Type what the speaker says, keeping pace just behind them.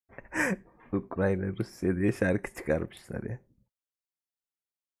Ukrayna Rusya diye şarkı çıkarmışlar ya.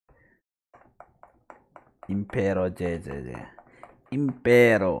 Impero CCC.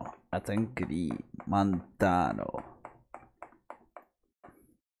 Impero Atankri Montano.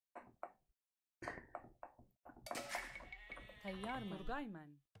 Tayyar mı? Burgaymen.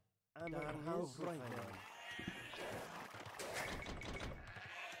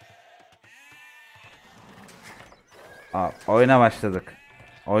 Aa, oyuna başladık.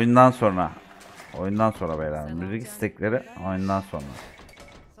 Oyundan sonra. Oyundan sonra beyler. Müzik istekleri oyundan sonra.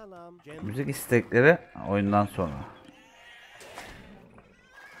 Müzik istekleri oyundan sonra.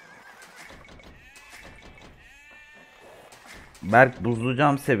 Berk buzlu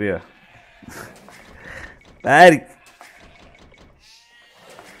cam seviyor. Berk.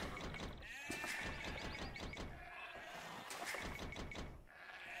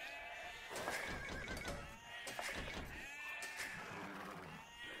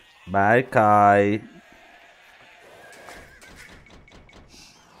 Berkay.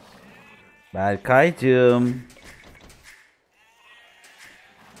 Berkaycığım.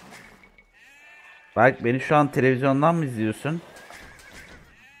 Berk beni şu an televizyondan mı izliyorsun?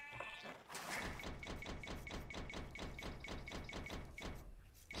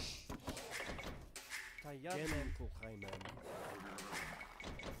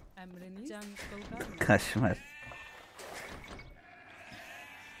 Emriniz. Can Kaşmer.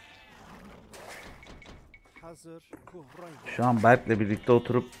 Şu an Berk'le birlikte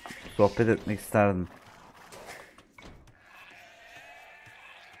oturup sohbet etmek isterdim.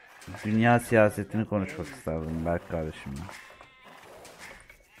 Dünya siyasetini konuşmak isterdim Berk kardeşimle.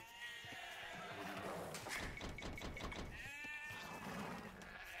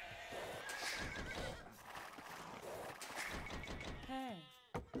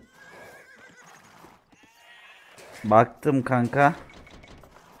 Baktım kanka.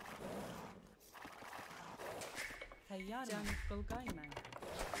 Tayyar can Burgaymen.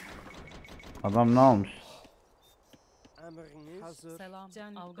 Adam ne olmuş? Selam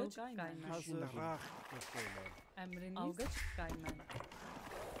can Algıç Gaymen. Emriniz. Algıç Gaymen.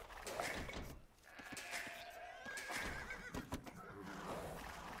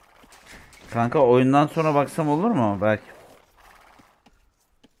 Kanka oyundan sonra baksam olur mu? Belki.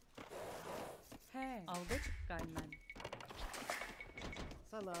 Algıç Gaymen.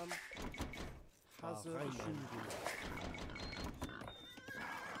 Salam. Hazır.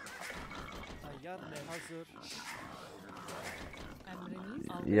 Tayyar mı? Hazır.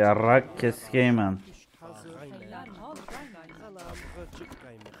 Emriniz. Yarrak keskeymen. Hazır. Tayyar mı? Burgaymen. Salam. Gırcık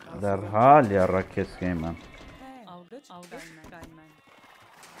kaymak. Derhal yarrak keskeymen. Algıç Gaymen.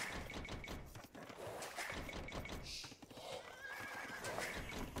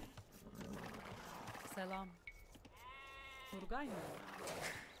 Selam. Burgaymen.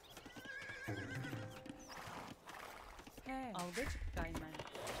 Algıç Gaymen.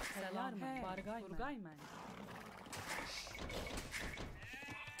 Selam mı? Burgaymen.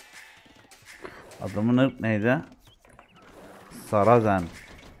 Adamın ırk neydi? Sarazen.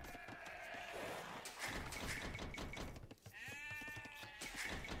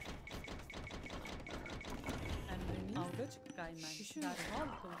 Emriniz. Algıç Gaymen. Derhal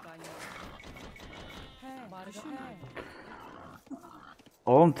Burgaymen. Bargaymen.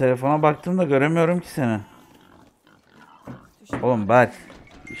 Oğlum telefona baktım da göremiyorum ki seni. Oğlum Berk.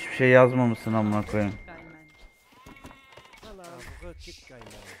 Hiçbir şey yazmamışsın amına koyayım. Gaymen. Salam. Gırcık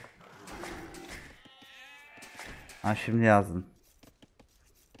kaymak. Ha şimdi yazdın.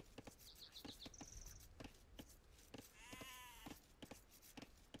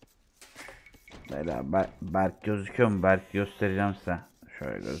 Beyler Berk gözüküyor mu? Berk göstereceğim size.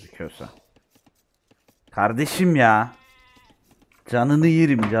 Şöyle gözüküyorsa. Kardeşim ya. Canını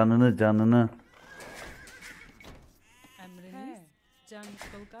yerim canını. Emriniz. Can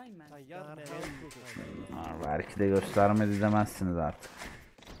Burgaymen. Tayyar mı? Ha, belki de göstermedi demezsiniz artık.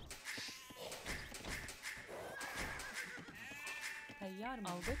 Tayyar mı?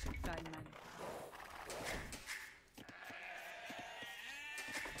 Algıç Gaymen.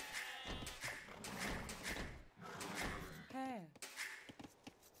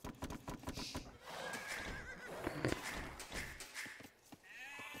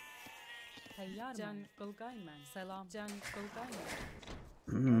 Tayyar mı? Can Burgaymen. Selam. Can Burgaymen.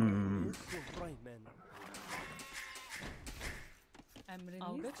 Burgaymen. Emriniz.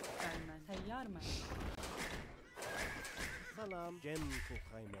 Algıç Gaymen. Tayyar mı? Salam. Cem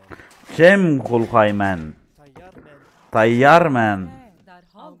kaymak. Cem Kulkaymen. Tayyar mı? Tayyarmen.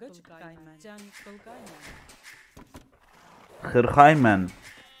 Derhal Algıç Gaymen. Can Burgaymen. Hırkaymen.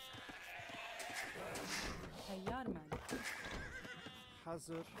 Tayyar mı?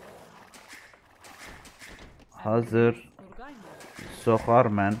 Hazır. Hazır. Kurgayman. Sokar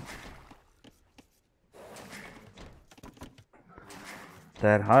men.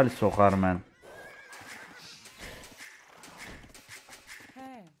 Derhal sokar men.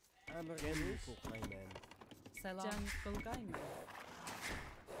 He. Emriniz. Kokaymen. Selam. Can Kılgayman.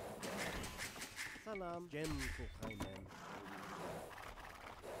 Salam. Cem kokaymen.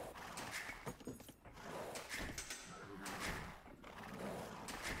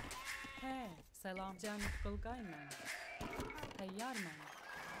 He. Selam. Can Kılgayman. Tayyarman.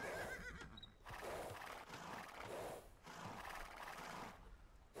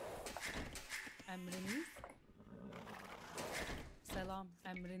 Emriniz. Selam.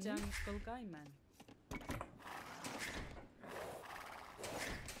 Emriniz. Can Kılgayman.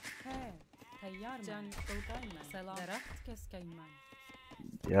 He. Tayyarman. Can Kılgayman. Selam. Deraht keskeyman.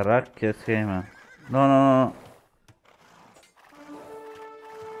 Yarak keseyim. No no no.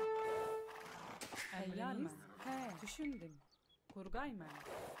 Tayyarman. He. Düşündüm. Kurgayman.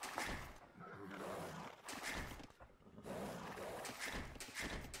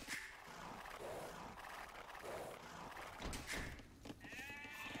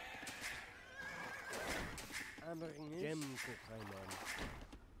 Emriniz. Cem kokaymen.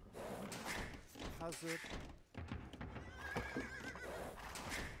 Hazır.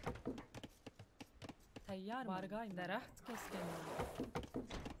 Tayyarman. Bargayman. Deraht keskeyman.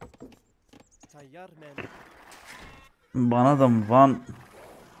 Tayyar men. Bana da mı van?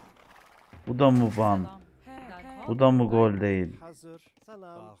 Bu da mı van? Selam. He. Derhal Bu da mı Kurgayman. gol değil? Hazır.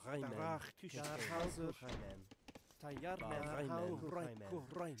 Salam. Darah hazır. Tayyar men. Kuraymen. Darah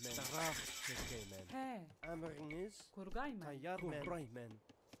kokaymen. He. Emriniz. Kurgayman. Tayyar men. Kuraymen.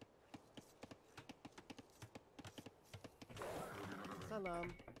 Salam.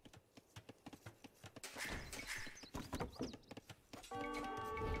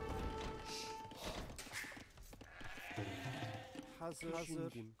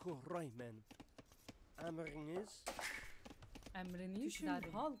 Hazır. Kuraymen. Emriniz. Emriniz.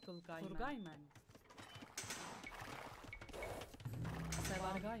 Derhal Kurgayman.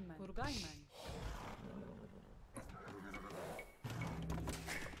 Selam. Kurgayman.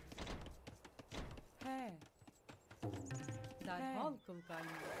 He. Derhal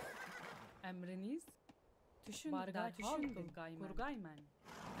Kurgayman. Emriniz. Düşün. Derhal Kurgayman.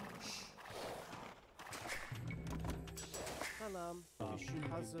 Salam.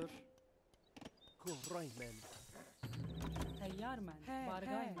 Hazır. Kuraymen. Tayyarman.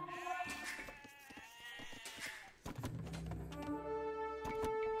 Bargayman.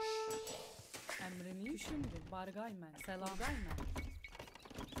 Emriniz. Düşündüm. Bargayman. Selam. Kurgayman.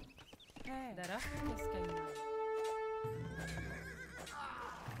 He. Deraht keskeyman.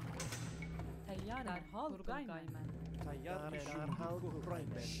 Tayyar derhal Kurgayman. Tayyar derhal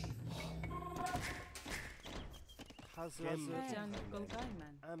kuraymen. Hazır. Can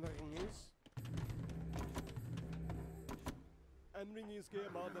Kurgayman. Emriniz. Emrinizge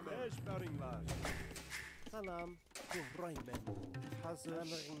madem eş veringler. Salam. Kuraymen. Hazır.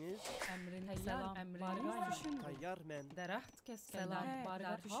 Emriniz. Emrin selam. Emriniz düşündüm. Tayyar men. Deraht keskeyman. Selam.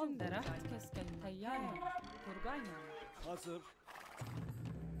 Barga düşün. Deraht keskeyman. Tayyarman. Kurgayman. Hazır.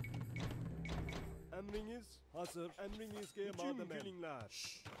 Emriniz hazır. Emrinizge madem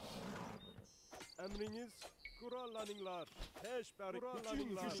eş. Emriniz kurallaninglar. Peş berik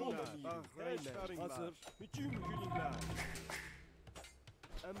kurallaninglar. Hazır. Bütün gülingler.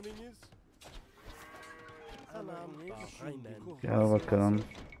 Emriniz. Salam. Gel bakalım.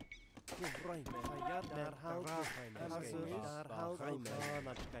 Kuraymen. Tayyar derhal kuraymen. Hazır. Derhal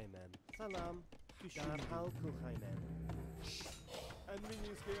kuraymen. Salam. Derhal kuraymen.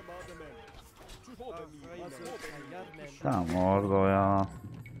 Emrinizge madem hazır. Tayyar men. Tamam orada o ya.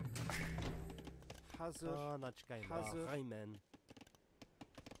 Hazır. Hazır.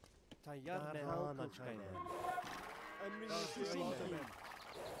 Tayyar men. Emriniz kuraymen.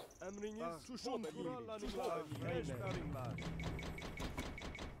 Emriniz tuşun kurallaninglar. Eşberingler.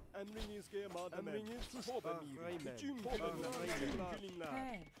 Emrinizge madem emriniz tuşun bütün gülingler.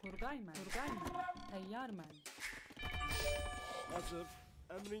 He. Kurgayman. Kurgayman. Tayyarman. Hazır.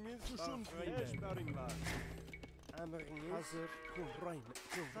 Emriniz tuşun eşberingler. Emriniz hazır. Kuraymen.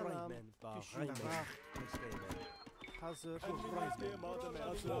 Kuraymen. Hazır. Emrinizge madem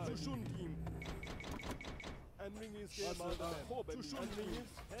hazır. Tuşun diyeyim. Emrinizge madem tuşun emriniz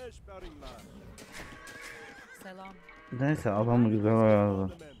eşberingler. Selam. Neyse adamı güzel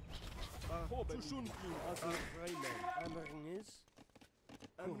oyaladı. Tuşun diyeyim. Hazır. Emriniz.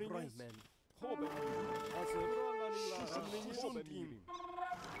 Kuraymen. Hazır. Emriniz tuşun diyeyim.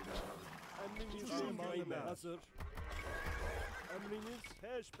 Emriniz madem hazır. Emriniz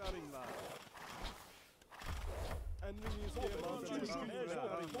peşberingler. Emriniz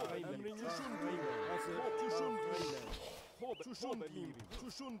Emriniz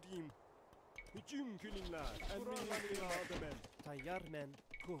Tuşundiyim. Hücum külünler. Emriniz mademen. Tayyar men.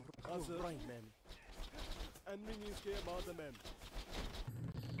 Hazır. Men. Emriniz mademen.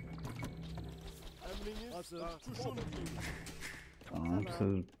 Emriniz hazır. Tuşundiyim. Tamam,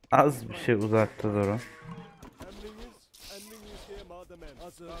 siz az bir şey uzakta durun. Emriniz mademen.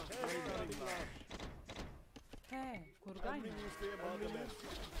 Hazır. Peşberingler. He, kurgayman.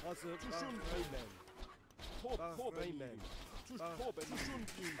 Hazır. Tuşundiyim. Topmen.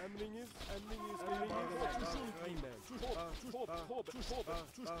 Tuşundiyim. Emriniz tuşundiyim.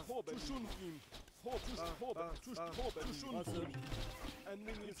 Tuşundiyim. Hazır.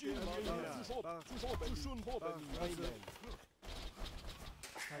 Emriniz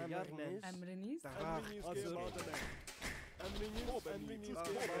Emriniz hazır. Emriniz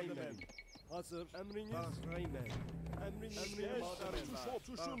hazır. Emriniz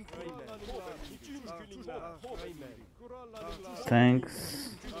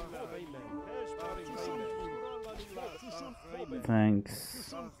Thanks.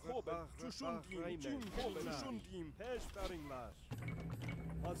 Thanks. Hazır.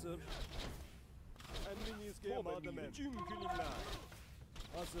 Emriniz mademen.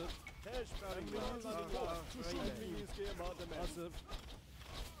 Hazır. Emriniz mademen. Hazır.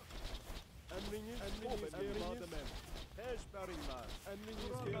 Emriniz mademen. Peşberingler.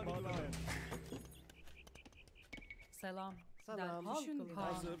 Emriniz mademen. selam. Selam. Derhal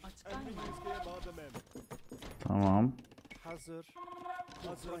Hazır. açıklayman. Emriniz mademen. Tamam. Hazır.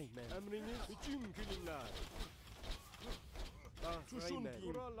 Emriniz hücum külünler.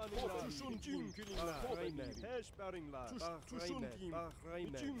 Tuşundiyim. Tuşundiyim külünler. Peşberingler. Tuşundiyim.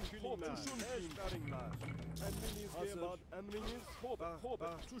 Hücum külünler. Peşberingler. Emriniz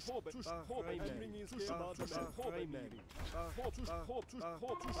emriniz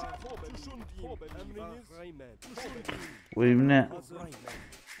emriniz Bu evim ne?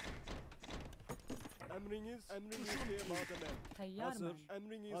 Emriniz mademen. Tayyar Hazır. men.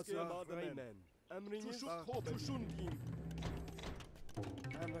 Emriniz mademen. Emriniz tuşundiyim.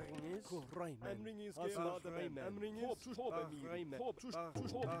 Emriniz emriniz mademen. Emriniz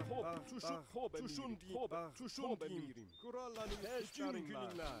tuşundiyim. Kurallarınız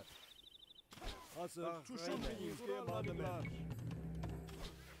peşberingler. Hazır. Tuşundiyim mademen.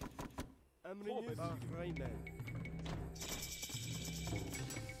 Emriniz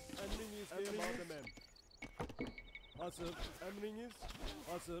Emriniz mademen. Hazır. Emriniz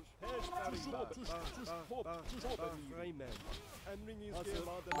hazır. Peşberingler. Emriniz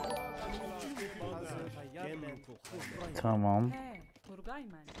mademen. Emriniz mademen. Tamam. He,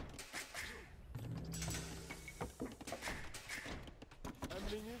 kurgayman.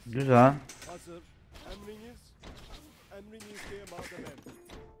 Emriniz Güzel. hazır. Emriniz mademen.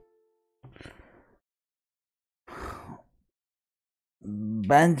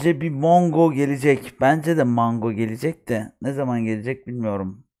 Bence bir Mongo gelecek. Bence de Mango gelecek de ne zaman gelecek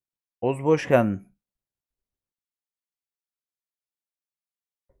bilmiyorum. Oz boş geldin.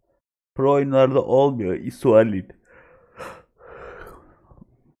 Pro oyunlarda olmuyor. İsualin.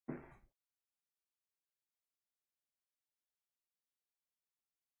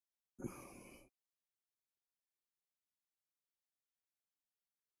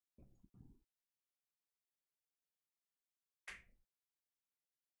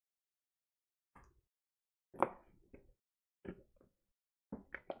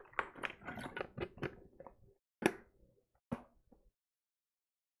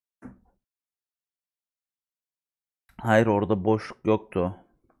 Hayır, orada boşluk yoktu.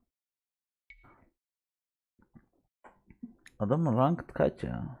 Adamın ranked kaç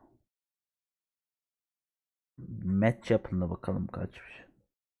ya? Match yapın da bakalım kaçmış.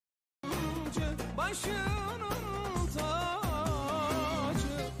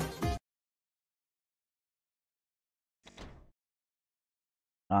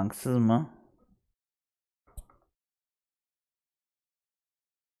 Ranksız mı?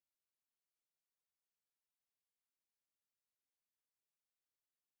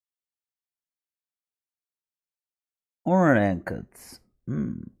 Unranked.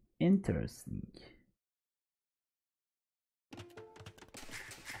 Interesting.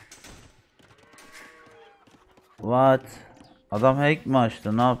 What? Adam hack mi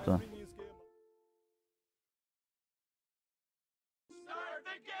açtı? Ne yaptı?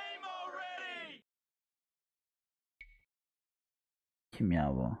 Kim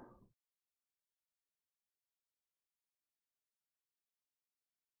ya bu?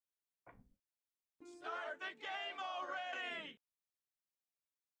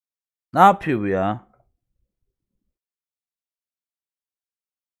 Ne yapıyor bu ya?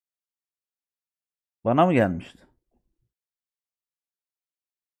 Bana mı gelmişti?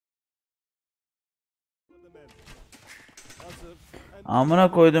 Hazır.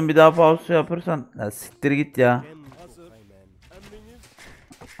 Amına koydum, bir daha pause yapırsan. Ya siktir git ya. Hazır. Emriniz.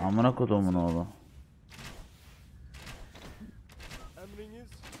 Amına kodumun oğlu. Emriniz.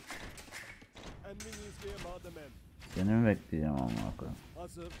 Emriniz diye mademem. Seni mi bekleyeceğim amına koyayım?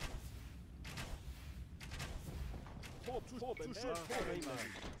 Hazır. Hop Süleyman.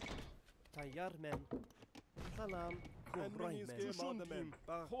 Tayyar men. Salam. Kuhray Emriniz men. diye mademem.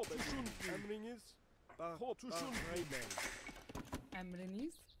 Hop emriniz. Hop Süleyman.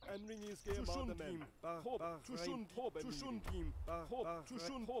 Emriniz. Emriniz diye mademem. Hop tuşun. Hop tuşun. Bütün gülünler.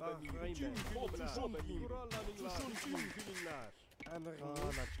 Tuşun tüm gülünler. Emriniz.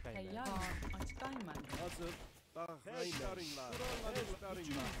 Tayyar men. Açıkayman. Hazır. Heştarinler.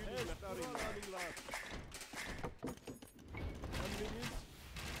 Heştarinler. Emriniz.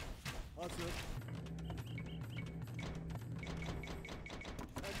 Hazır.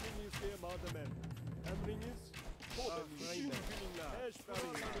 Emriniz diye mademem. Emriniz. Bütün gülünler.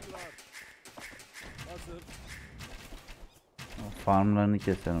 Heştarinler. Hazır. Farmlarını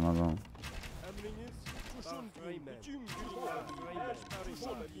keserim adamım. Emriniz. Tuşun diyeyim. Bütün gülünler.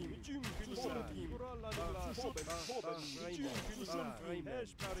 Heştarinler. Bütün gülünler. Tuşun bütün gülünler.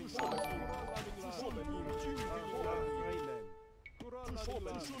 Heştarinler.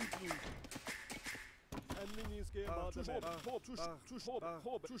 Tuşun diyeyim. Emriniz diye mademem. Tuşun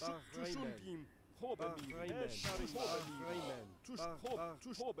diyeyim.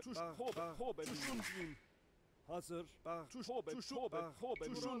 Tuşun diyeyim. Hazır. Tuşun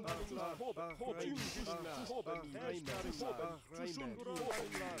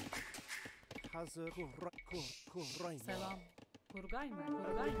Hazır. Kuhray men. Selam. Kurgayman.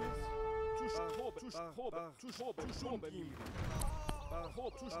 Kurgayman.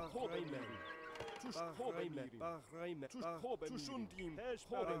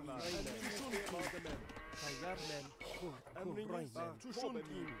 Tayyar men. Kuhray men.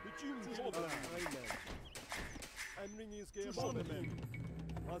 Emriniz diye mademem.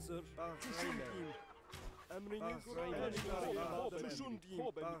 Hazır. Tuşun diyeyim. Emriniz tuşun diyeyim. Tuşun diyeyim.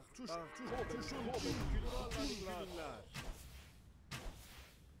 Gülünler.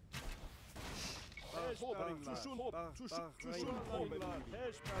 Heştarinler. Tuşun gülünler.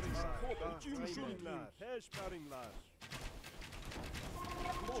 Heştarinler. Bütün gülünler. Heştarinler.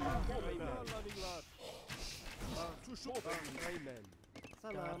 Tuşun men.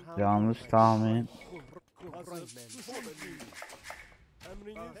 Salam. Yanlış tahmin. Kuhray men.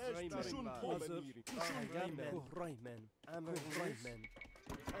 Emriniz tuşun hazır. Tayyar men. Kuhray men. Kuhray men.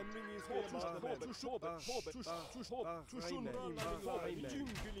 Emriniz diye mademem. Tuşun diyeyim. Bütün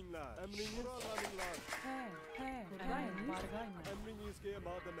gülünler. Emriniz He. Kurgayman. Bargayman. emriniz diye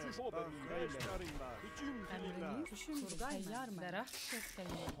mademem. Heştarinler. Bütün gülünler. Emriniz. Düşün. Tayyar men. Deraht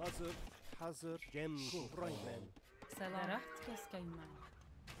keskayman. Hazır. Hazır. Cem kuhray men. Selam. Deraht keskayman.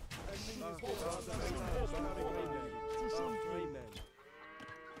 Emriniz diye mademem. Tuşun diyeyim.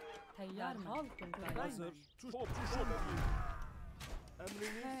 Tayyar men. Halkın. Kurgayman. Hazır. Tuşun diyeyim.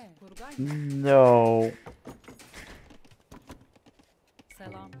 Emriniz. He. Kurgayman. No.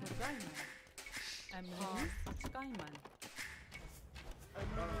 Selam. Kurgayman. Emriniz. Açıkayman.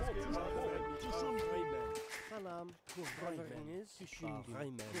 Emriniz diye mademem. Tuşun diyeyim. Salam. Kuhray men. Kuhray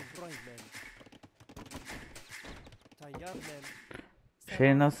men. Kuhray men. Tayyar men.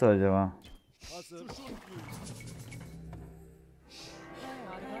 Şey nasıl acaba? Hazır. Tuşun diyeyim.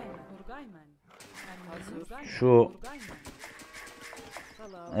 Bargayman. Kurgayman. Emriniz. Kurgayman. Şu- Kurgayman.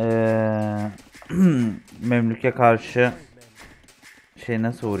 Salam. Memlüke karşı Kuhray men. şey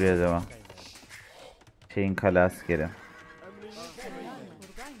nasıl vuruyor acaba? Şeyin kale askeri. Emriniz Tayyar men.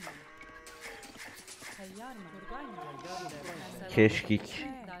 Kurgayman. Tayyar men. Kurgayman. Tayyar men. Selam. Keşkik.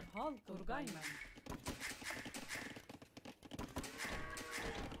 He. Derhal. Kurgayman.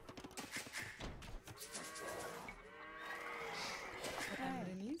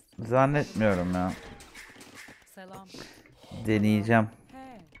 Emriniz. Zannetmiyorum ya. Selam. Deneyeceğim.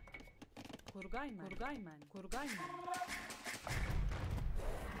 He. Kurgayman. Kurgayman. Kurgayman.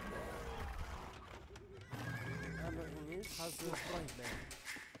 Emriniz hazır. Kuhray men.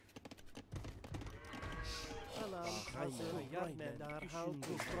 Salam. Hazır. Tayyar men. Derhal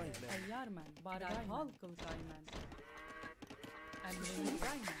kuhray men. Tayyar men. Derhal kılgayman. Emriniz.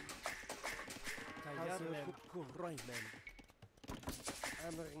 Kurgayman. Tayyar men. Kuhray men.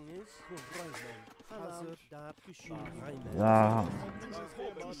 Emriniz Kuraymen. Hazır dar düşün. Ya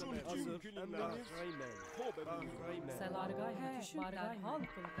Hazır emriniz Kuraymen. Selargay bargay hal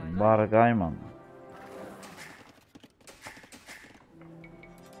kılgay. Bargayman.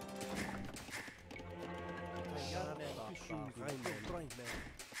 Tayyarmen düşün. Kuraymen.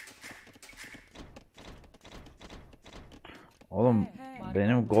 Oğlum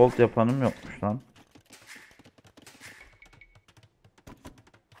benim gold yapanım yokmuş lan.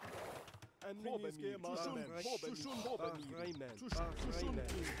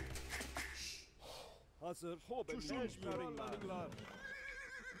 Hazır. Düşün.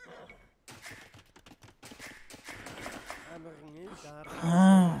 Emriniz dar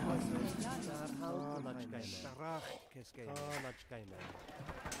hazır dar halkaymen. Darah keskeymen. Kanaçkaymen.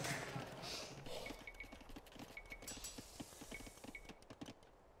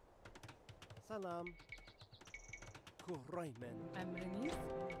 Salam. Kuraymen. Emriniz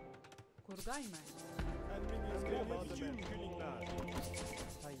kurgaymen.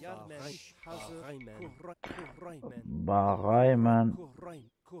 Tayyarmen hazır. Kuraymen. Bargayman.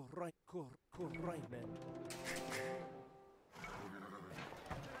 Kuraymen.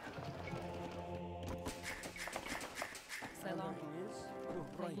 Selam. Emriniz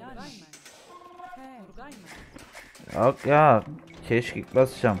Tayyargaymen. Kuraymen. Kurgaymen. Yok ya. Keşkik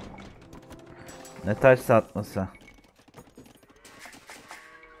basacağım. Ne taş satması.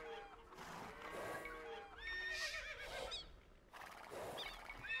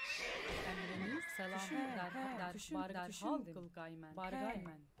 Emriniz selam. Dar hal kılgaymen.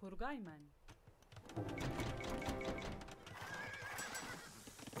 Bargaymen. Kurgaymen.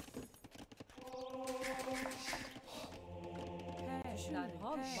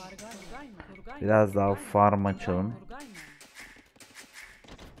 Derhal bargaymen. Kurgaymen. Biraz daha farm açalım. Kurgaymen.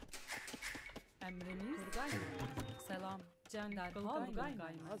 Emriniz kurgaymen. Selam. Can derhal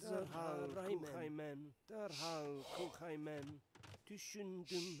kurgaymen. Hazır Kuraymen. Derhal Kuraymen.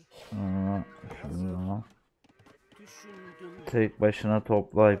 Düşündüm. Şunu, şunu. Düşündüm. Tek başına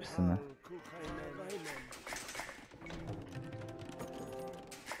topla hepsini. Derhal Kuraymen.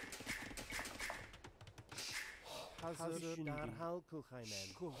 Hazır derhal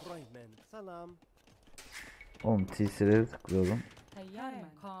Kuraymen. Salam. Oğlum TC'leri tıklıyorum. Tayyarmen.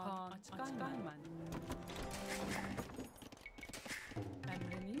 Kaan açkaymen.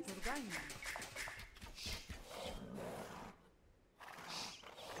 Emriniz kurgaymen.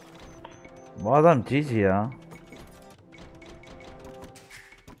 Bu adam cici ya.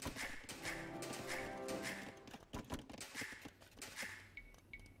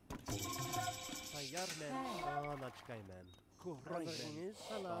 Tayyarmen. Kanaçkaymen. Kuraymen.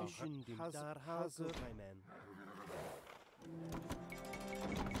 Salam. Düşündüm. Derhal Kuraymen.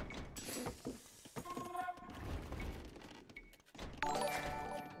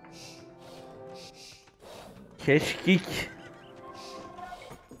 Keşkik.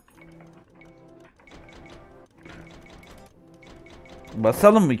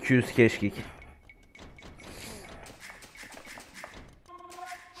 Basalım mı 200 keşkik?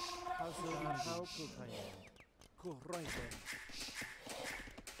 Hazır derhal Kuraymen.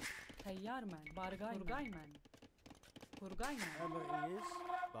 Tayyarmen. Bargaymen. Kurgaymen. Kurgaymen. Emriniz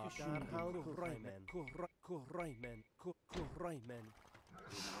derhal Kuraymen. Kuraymen.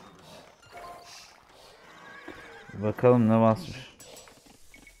 Bakalım ne basmış.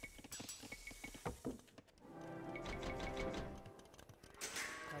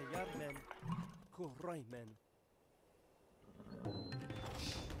 Tayyarmen. Kuraymen.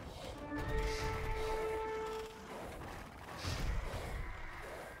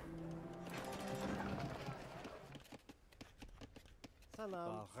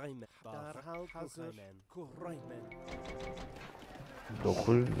 Salam. Derhal hazır. Kuraymen.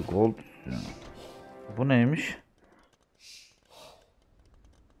 900 gold. Ya. Bu neymiş?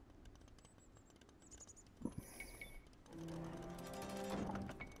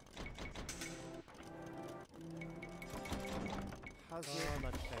 Hazır.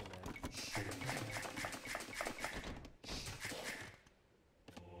 Kanaçkaymen.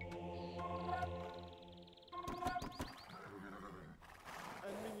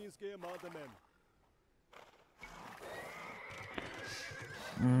 Emriniz mademem.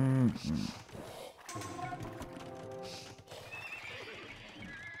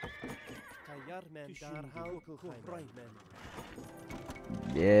 Tayyarmen. Derhal Kuraymen.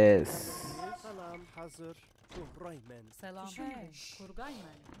 Yes. Salam. Hazır. Kuraymen. Selam.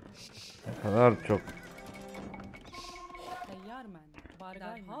 Kurgaymen. Ne kadar çok. Tayyarmen.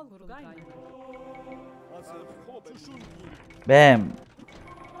 Bargaymen. Kurgaymen. Hazır. Düşün. Bam.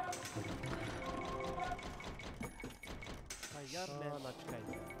 Tayyarmen.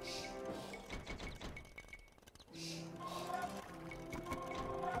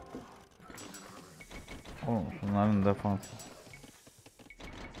 Bunların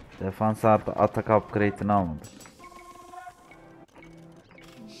defans artı atak upgrade'ini almadı.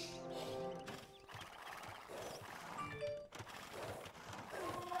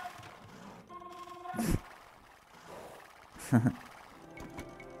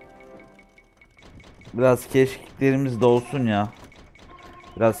 Biraz keşkeklerimiz de olsun ya.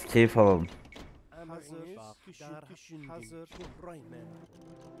 Biraz keyif alalım. Hazır. Hazır. Rayman.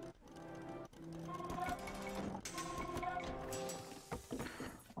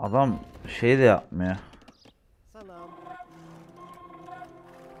 Adam şey de yapmıyor. Salam.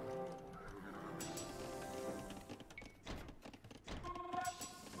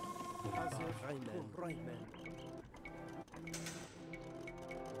 Hazır. Rayman.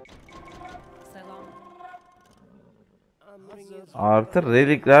 Selam. Emriniz. Artı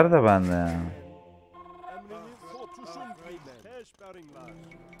relikler de bende yani. Emriniz tutuşun. Peş berinler.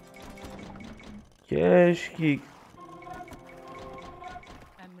 Keşkek.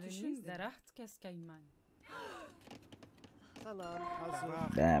 Emriniz deraht keskeymen. Salam.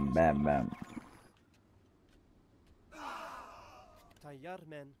 Hazır. Bem. Tayyar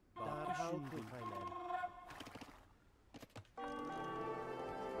men. Derhal Rayman.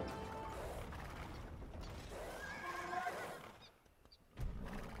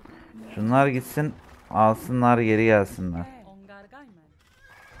 Şunlar gitsin, alsınlar, geri gelsinler. Ongargaymen.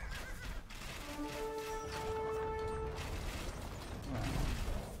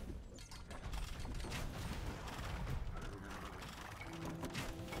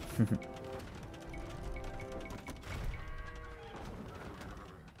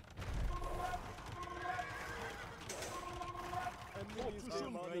 Emriniz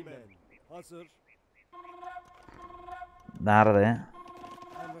tutuşun. Hazır. Nerede?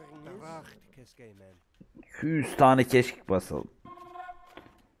 Emriniz. Deraht keskeymen. 200 tane keşkek basalım.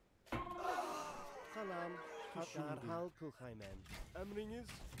 Salam. Derhal Rayman. Emriniz.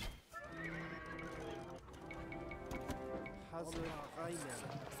 Hazır. Rayman.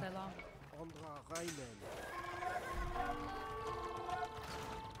 Selam. Ondra Rayman.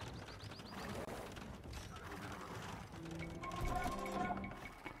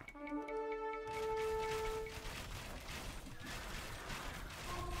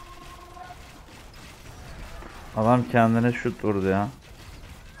 Adam kendine şut vurdu ya.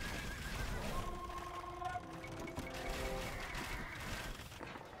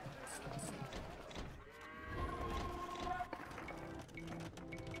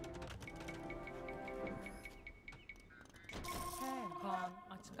 Kaan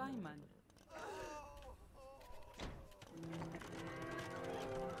açkaymen.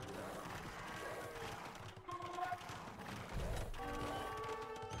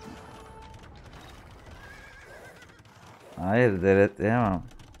 Hayır, denetleyemem.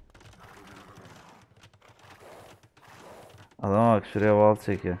 Adama bak, şuraya bal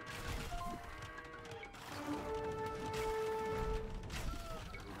çekiyor.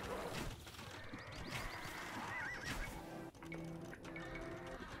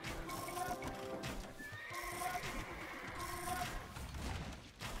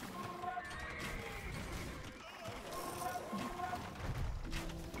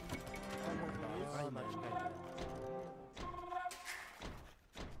 Rayman.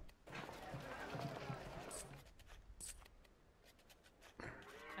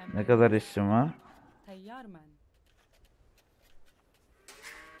 Ne kadar işim var? Tayyarmen.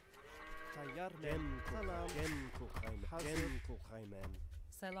 Tayyar men. Salam. Gem Rayman. Hazır. Rayman.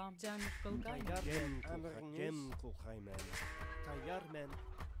 Selam. Cem kılgaymen. Tayyar men. Gem Rayman. Tayyar men.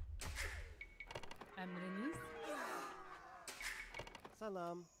 Emriniz.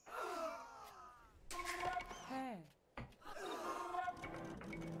 Salam. He.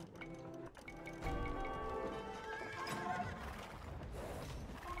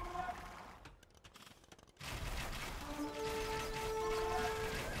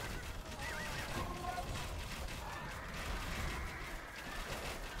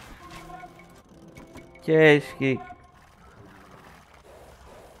 Keşkek.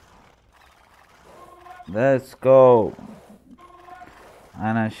 Let's go.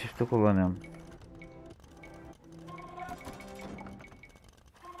 Aynen, shift'i kullanıyorum.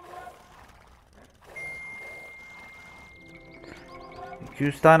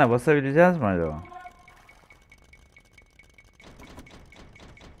 ...200 tane basabileceğiz mi acaba?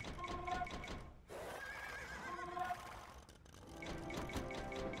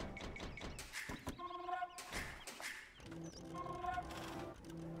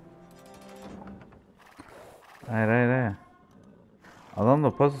 Hayır. Adam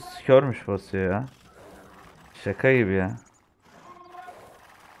da pas körmüş basıyor ya. Şaka gibi ya.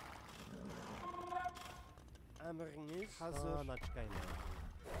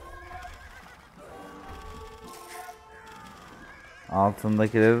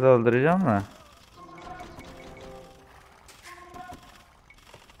 Altındakileri de öldüreceğim mi?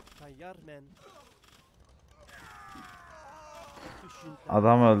 Tayyar men. Düşün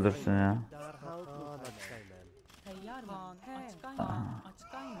Adam öldürsün ya. derhal kurtarmen. Tayyar men. Açkayman.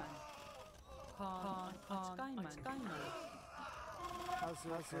 Açkayman. Kaan. Açkayman. Hazır.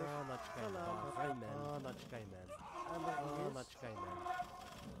 Kaan açkaymen. Kaan açkaymen.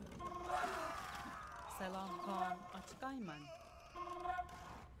 Selam Kaan. Açkayman.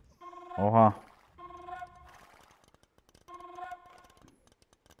 Oha.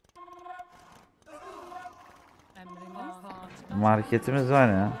 Emriniz Kaan. Marketimiz var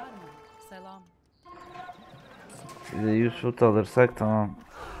ya. Tayyar men. Selam. Bir de 100 foot alırsak tamam.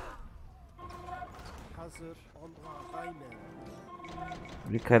 Hazır. Onraymen.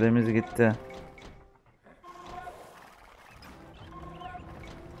 Bir kalemiz gitti.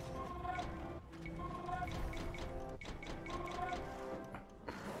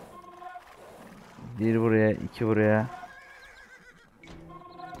 Bir buraya, iki buraya.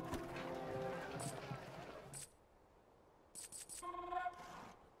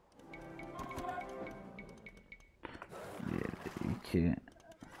 Bir, iki.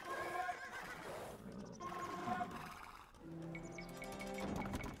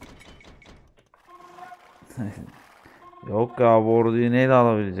 Yok ya, bu orduyu neyle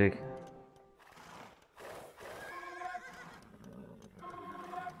alabilecek?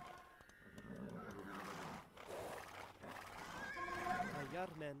 Tayyar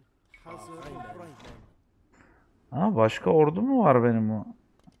men. Hazır. Onraymen. Ha, başka ordu mu var benim o?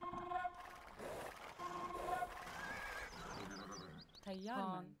 Tayyar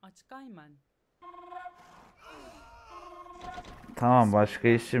men. Açkayman. Tamam, başka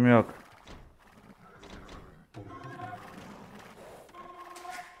işim yok.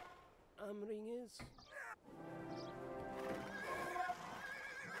 Emriniz.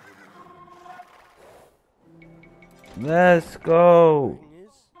 Let's go.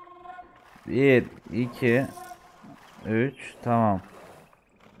 Emriniz. 1, 2, 3, tamam.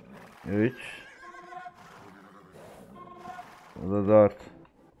 3. Bu da 4.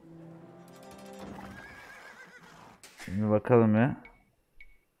 Şimdi bakalım ya.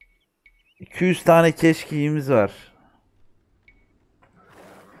 200 tane keşkeğimiz var.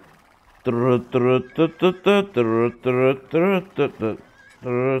 Turut turut tut tut tut turut turut turut tut tut.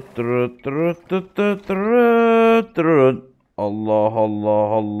 Turut turut turut tut tut turut turut. Allah Allah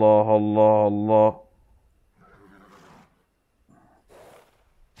Allah Allah Allah.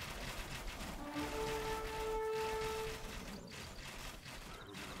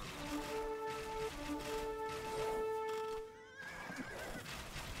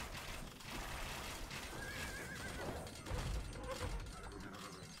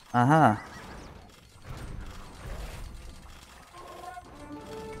 Aha.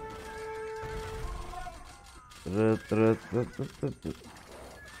 Rıt rıt rıt rıt rıt rıt.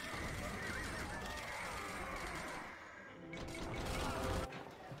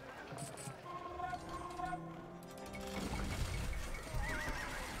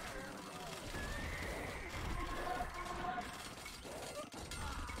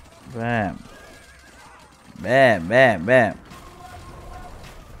 Bam. Bam bam bam.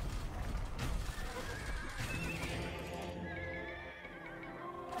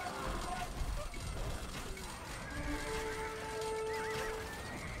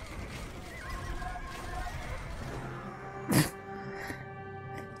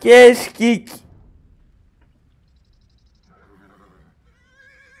 Keşkik.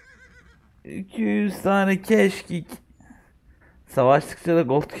 200 tane keşkik. Savaştıkça da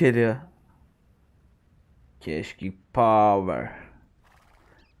gold geliyor. Keşkik power.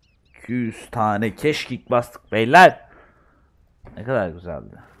 200 tane keşkik bastık beyler. Ne kadar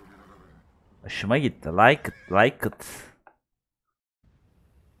güzeldi. Hoşuma gitti. Like it, like it.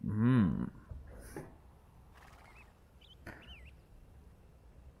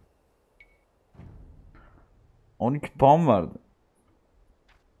 12 puan vardı.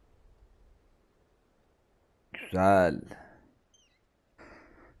 Güzel.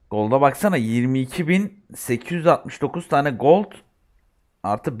 Gold'a baksana, 22.869 tane gold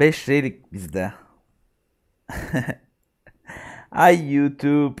artı 5 raylik bizde. Ay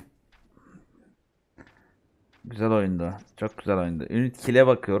YouTube. Güzel oyundu. Çok güzel oyundu. Unit kill'e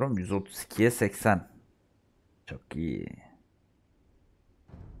bakıyorum. 132'ye 80. Çok iyi.